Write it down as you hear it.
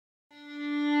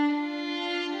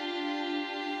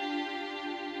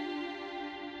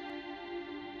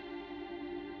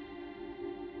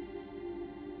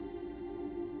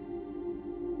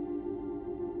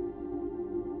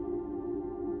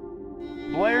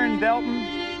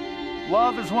Delton,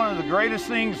 love is one of the greatest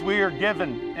things we are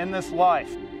given in this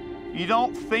life. You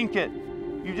don't think it,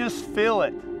 you just feel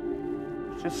it.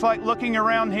 Just like looking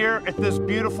around here at this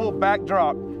beautiful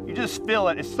backdrop, you just feel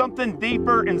it. It's something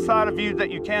deeper inside of you that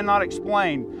you cannot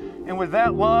explain. And with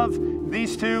that love,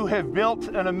 these two have built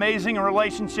an amazing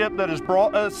relationship that has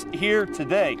brought us here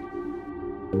today.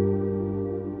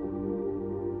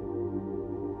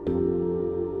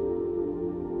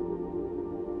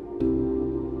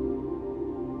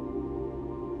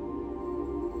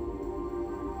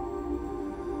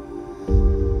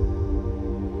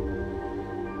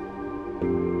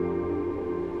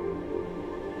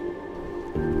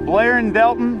 Blaire and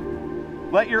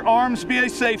Delton, let your arms be a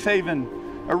safe haven,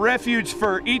 a refuge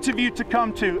for each of you to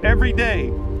come to every day.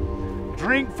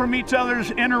 Drink from each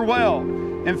other's inner well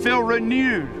and feel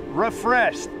renewed,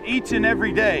 refreshed each and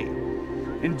every day.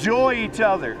 Enjoy each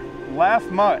other, laugh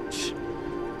much.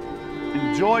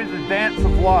 Enjoy the dance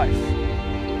of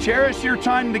life. Cherish your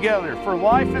time together, for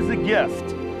life is a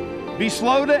gift. Be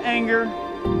slow to anger,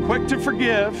 quick to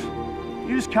forgive.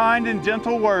 Use kind and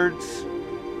gentle words.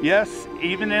 Yes,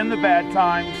 even in the bad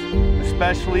times,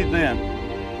 especially then.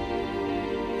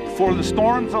 For the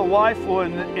storms of life will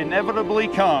inevitably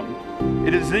come.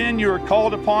 It is then you are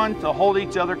called upon to hold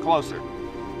each other closer.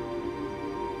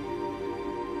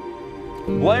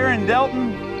 Blaire and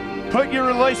Delton, put your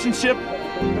relationship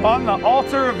on the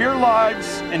altar of your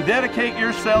lives and dedicate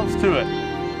yourselves to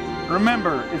it.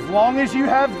 Remember, as long as you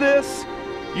have this,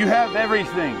 you have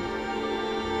everything.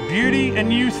 Beauty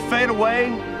and youth fade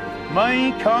away.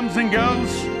 Money comes and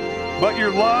goes, but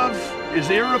your love is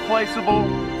irreplaceable.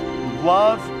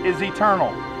 Love is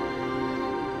eternal.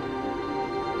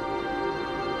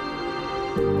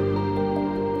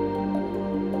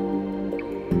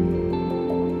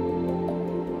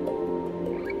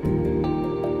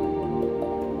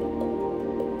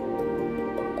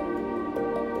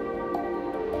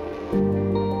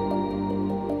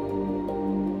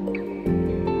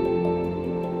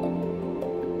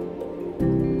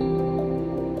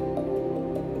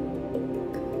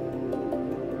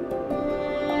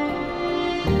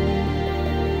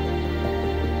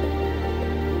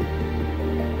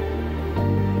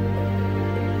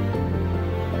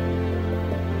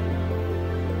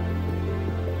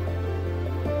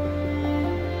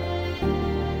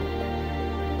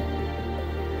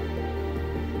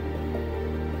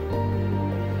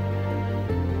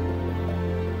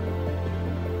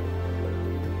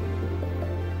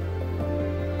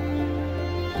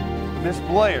 Miss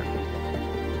Blaire,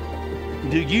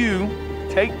 do you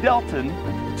take Delton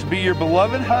to be your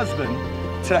beloved husband,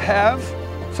 to have,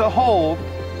 to hold,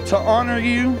 to honor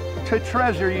you, to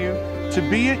treasure you, to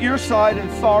be at your side in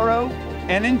sorrow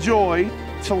and in joy,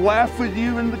 to laugh with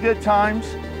you in the good times,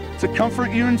 to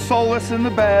comfort you in solace in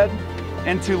the bad,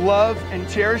 and to love and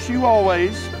cherish you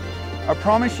always? I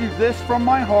promise you this from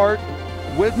my heart,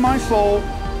 with my soul,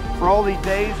 for all the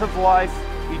days of life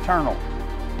eternal.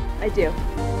 I do.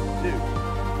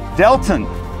 Delton,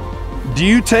 do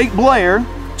you take Blaire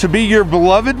to be your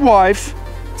beloved wife,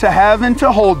 to have and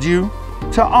to hold you,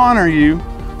 to honor you,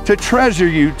 to treasure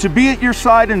you, to be at your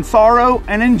side in sorrow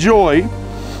and in joy,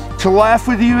 to laugh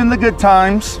with you in the good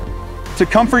times, to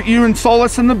comfort you in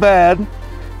solace in the bad,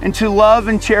 and to love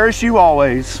and cherish you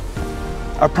always?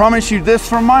 I promise you this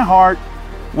from my heart,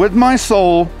 with my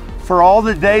soul, for all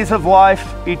the days of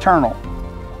life eternal.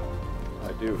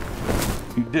 I do.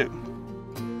 You do.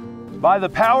 By the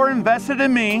power invested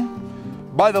in me,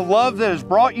 by the love that has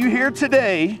brought you here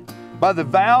today, by the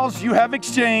vows you have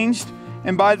exchanged,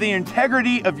 and by the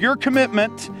integrity of your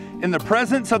commitment in the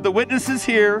presence of the witnesses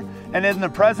here and in the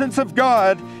presence of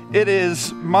God, it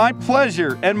is my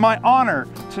pleasure and my honor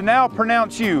to now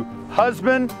pronounce you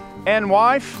husband and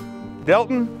wife.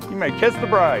 Delton, you may kiss the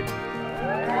bride.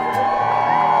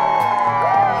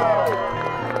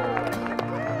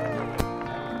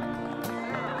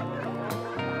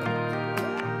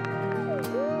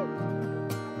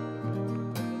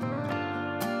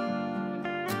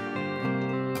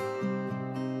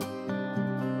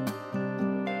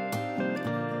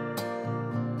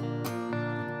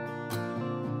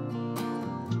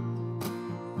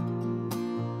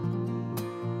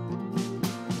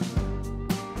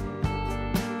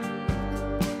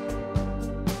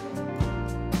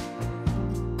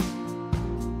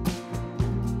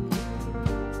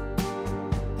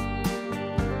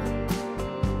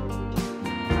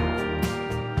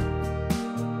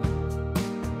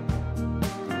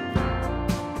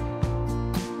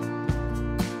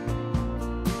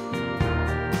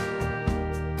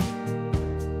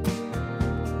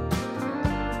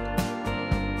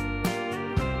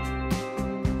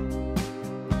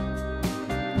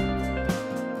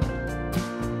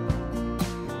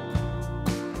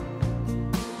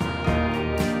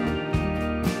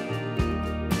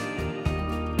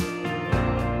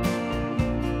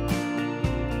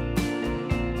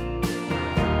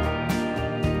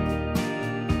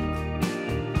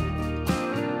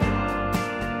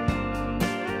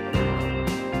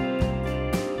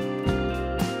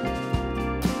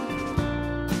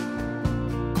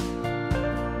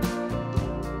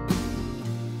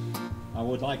 I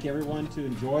would like everyone to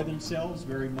enjoy themselves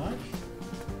very much,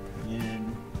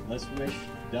 and let's wish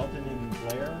Delton and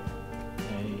Blaire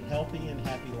a healthy and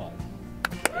happy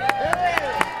life.